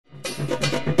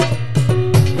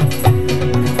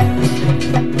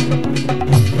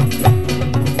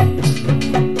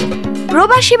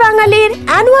প্রবাসী বাঙালির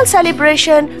annual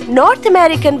celebration north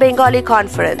American Bengali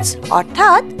conference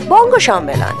অর্থাৎ বঙ্গ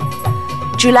সম্মেলন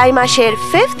জুলাই মাসের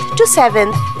 5th to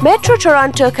 7th metro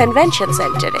Toronto convention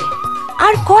সেন্টারে।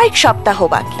 আর কয়েক সপ্তাহ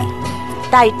বাকি,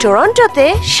 তাই টরন্টোতে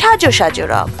সাজো সাজো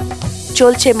রব।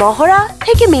 চলছে মহড়া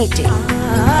থেকে মিটিং।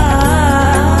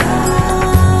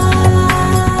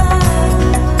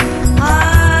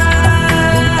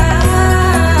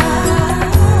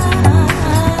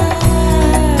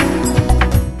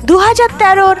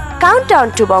 কাউন্টডাউন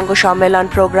টু বঙ্গ সম্মেলন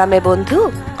প্রোগ্রামে বন্ধু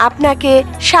আপনাকে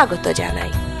স্বাগত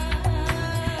জানাই।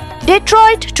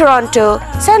 Detroit, Toronto,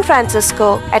 San Francisco,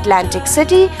 Atlantic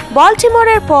City,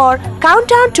 বল্টিমোরের পর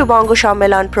কাউন্টডাউন টু বঙ্গ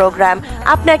সম্মেলন প্রোগ্রাম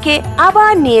আপনাকে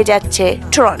আবার নিয়ে যাচ্ছে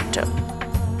টরন্টো।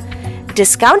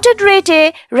 ডিসকাউন্টেড রেটে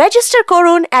রেজিস্টার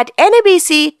করুন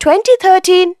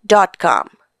 @nabc2013.com।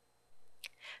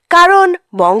 কারণ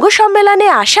বঙ্গ সম্মেলনে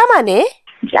আসা মানে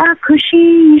যা খুশি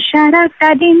সারাটা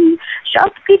দিন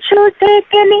সবকিছু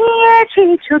থেকে নিয়েছি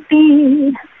ছুটি।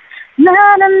 না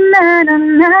না না না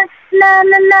না না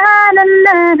না না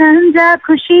না না, যা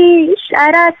খুশি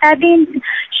সারাটা দিন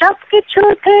সবকিছু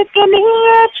থেকে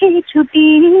নিয়েছি ছুটি।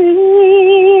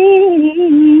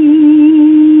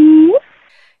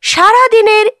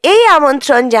 সারাদিনের এই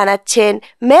আমন্ত্রণ জানাচ্ছেন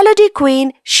মেলোডি কুইন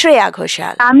শ্রেয়া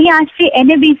ঘোষাল। আমি আসছি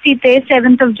NABC তে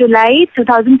 7th of July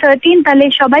 2013। তাহলে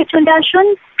সবাই চলে আসুন,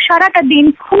 সারাটা দিন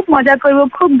খুব মজা করব,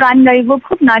 খুব গান গাইবো,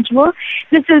 খুব নাচবো।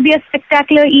 This will be a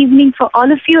spectacular evening for all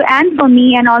of you and for me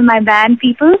and all my band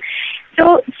people. So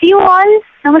see you all.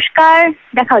 নমস্কার,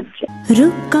 দেখা হচ্ছে।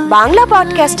 বাংলা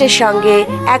পডকাস্টের সঙ্গে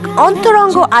এক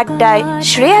অন্তরঙ্গ আড্ডায়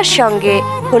শ্রেয়ার সঙ্গে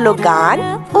হলো গান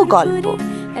ও গল্প।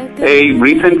 এই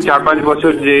রিসেন্ট 4-5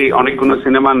 বছর যে অনেকগুলো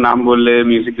সিনেমার নাম বললে,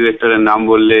 মিউজিক ডিরেক্টরের নাম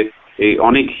বললে, এই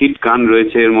অনেক হিট গান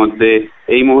রয়েছে এর মধ্যে।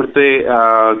 এই মুহূর্তে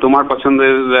তোমার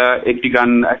পছন্দের একটি গান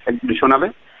একটু শোনাবে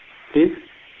প্লিজ?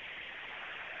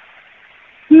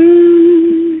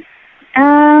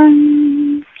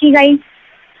 কি গাই?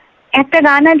 একটা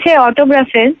গান আছে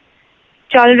অটোগ্রাফের,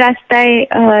 চল রাস্তায়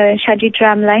সাজি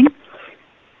ট্রাম লাইন।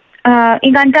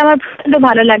 এই গানটা আমার প্রচন্ড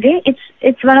ভালো লাগে।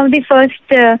 It's one of the first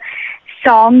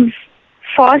songs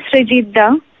for Srijit Da,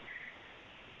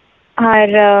 আর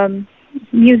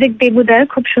মিউজিক দেবুদার।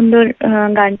 খুব সুন্দর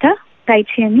গানটা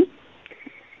গাইছি আমি।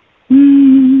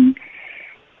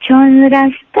 চল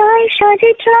রাস্তায়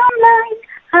সাজি ট্রাম লাইন,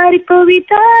 আর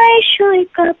কবিতায় সই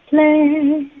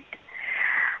কাপলেট।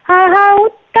 আহা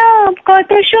উত্তাপ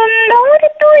কত সুন্দর,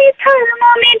 তুই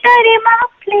থার্মোমিটারে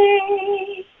মাপলে।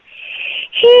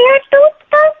 হিয়া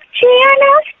টুকটাক চিয়া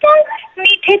নাস্তা,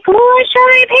 মিঠে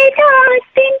কুয়াশায় ভেজা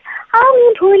দিন। আমি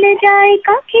ভুলে যাই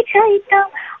কাকে চাইতাম,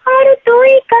 আর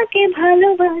তুই কাকে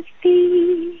ভালোবাসতি।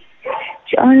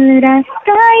 চল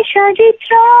রাস্তায় সাজি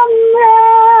ট্রাম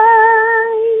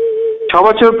লাইন। 6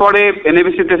 বছর পরে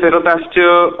NABC তে ফেরত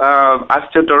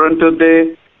আসছো টরন্টোতে।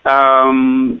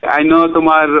 I know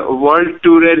তোমার ওয়ার্ল্ড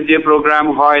ট্যুরের যে প্রোগ্রাম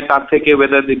হয় তার থেকে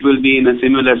whether it will be in a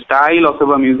similar style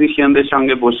অথবা মিউজিশিয়ানদের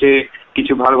সঙ্গে বসে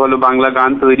কিছু ভালো ভালো বাংলা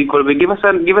গান তৈরি করবে। Give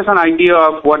us an idea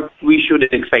of what we should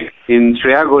expect in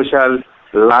Shreya Ghoshal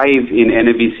live in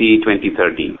NABC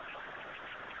 2013.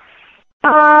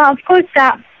 Of course,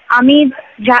 আমি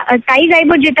তাই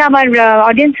গাইবো যেটা আমার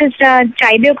অডিয়েন্সেসরা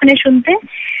চাইবে ওখানে শুনতে।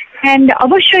 And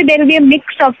অবশ্যই there will be a mix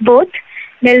of both.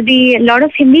 There will be a lot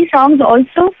of Hindi songs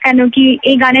also, কেন কি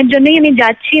এই গানের জন্যই আমি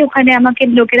যাচ্ছি ওখানে। আমাকে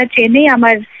লোকেরা চেনে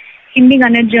আমার হিন্দি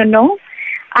গানের জন্য।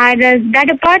 আর that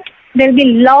apart, there will be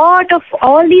a lot of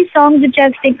all these songs which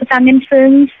I've sung in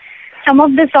films. Some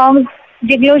of the songs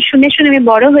যেগুলো শুনে শুনে আমি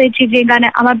বড় হয়েছি, যে গান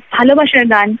আমার ভালোবাসার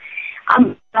গান,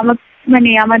 আমার মানে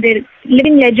আমাদের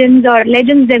লিভিং লেজেন্ডস অর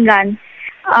লেজেন্ডসদের গান,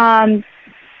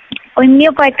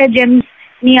 অন্যও কয়েকটা জেমস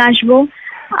নিয়ে আসবো।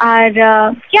 আর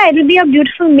yeah, it will be a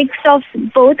beautiful mix of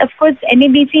both. Of course,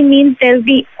 NABC means there will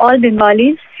be all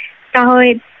Bengalis. তাহলে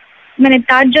মানে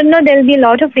তার জন্য there will be a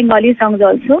lot of Bengali songs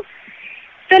also.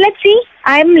 So let's see.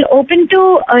 I'm open to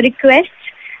requests,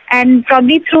 and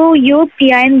probably through you,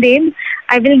 Pia and Deb,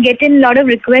 I will get in a lot of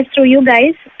requests through you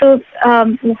guys. So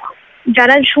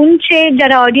যারা শুনছে,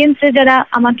 যারা অডিয়েন্সে, যারা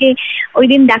আমাকে ওই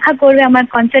দিন দেখা করবে, আমার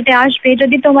কনসার্টে আসবে,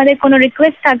 যদি তোমাদের কোনো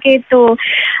রিকোয়েস্ট থাকে তো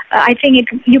I think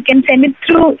you can send it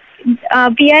through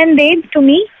Pia and Deb to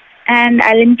me, and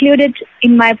I'll include it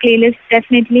in my playlist.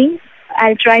 Definitely,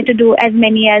 I'll try to do as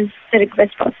many as the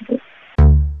request possible.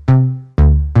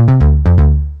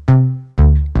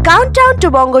 Countdown to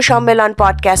Bongo Shommelon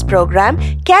podcast program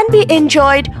can be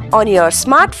enjoyed on your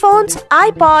smartphones,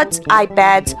 iPods,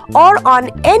 iPads, or on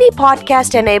any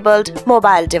podcast-enabled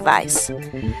mobile device.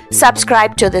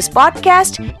 Subscribe to this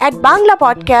podcast at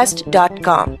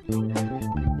banglapodcast.com.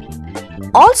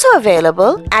 Also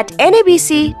available at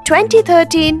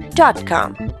nabc2013.com.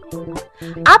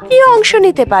 আপনিও অংশ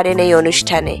নিতে পারেন এই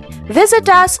অনুষ্ঠানে। Visit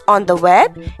us on the web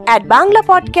at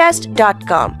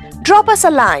banglapodcast.com. Drop us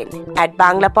a line at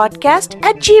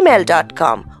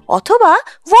banglapodcast@gmail.com অথবা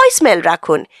voicemail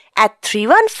রাখুন at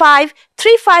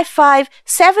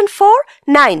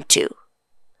 315-355-7492.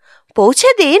 পৌঁছে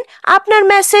দিন আপনার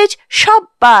মেসেজ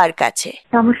সবার কাছে।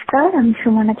 নমস্কার, আমি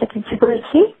সুমনা চ্যাটার্জি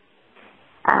বলছি।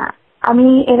 আমি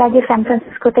এর আগে সান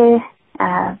ফ্রান্সিসকোতে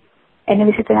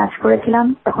এনএবিসিতে নাচ করেছিলাম,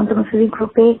 তখন তো মুসলিম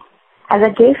গ্রুপে অ্যাজ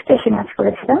আ গেস্ট এসে নাচ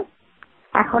করেছিলাম।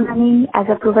 এখন আমি অ্যাজ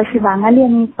আ প্রবাসী বাঙালি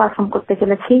আমি পারফর্ম করতে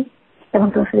চলেছি এবং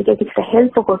তোমাদেরকে কিছুটা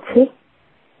হেল্পও করছি।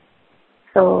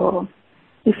 So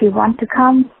if you want to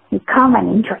come, you come and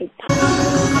enjoy it.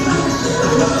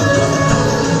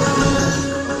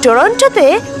 টরন্টোতে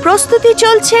প্রস্তুতি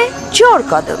চলছে জোর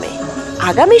কদমে।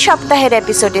 আগামী সপ্তাহের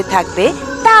এপিসোডে থাকবে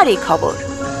তারই খবর।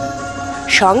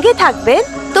 সঙ্গে থাকবেন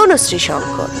Tanushree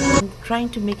Shankar. Trying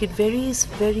to make it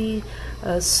very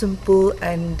simple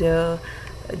and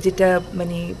যেটা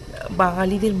মানে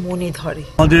বাঙালিদের মনে ধরে।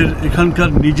 আমাদের এখানকার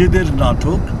নিজেদের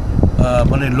নাটক,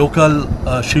 মানে লোকাল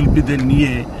শিল্পীদের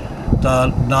নিয়ে, তার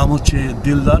নাম হচ্ছে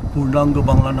দিলদার, পূর্ণাঙ্গ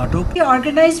বাংলা নাটক।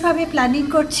 অর্গানাইজ ভাবে প্ল্যানিং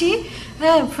করছি,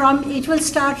 it will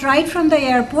start right from the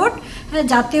airport,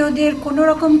 যাতে ওদের কোনো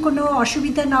রকম কোনো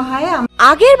অসুবিধা না হয়।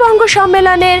 আগের বঙ্গ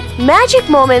সম্মেলনের ম্যাজিক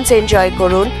মোমেন্টস এনজয়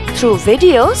করুন থ্রু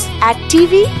ভিডিওস at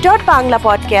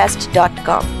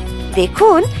tv.banglapodcast.com।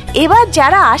 দেখুন এবার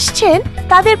যারা আসছেন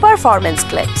তাদের পারফরমেন্স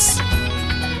ক্লিপস।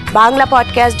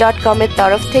 banglapodcast.com এর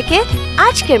তরফ থেকে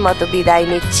আজকের মতো বিদায়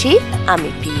নিচ্ছি আমি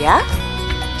পিয়া।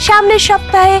 সামনের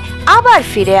সপ্তাহে আবার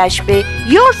ফিরে আসবে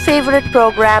your favourite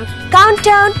programme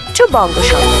countdown two বঙ্গ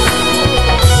সম্মেলন।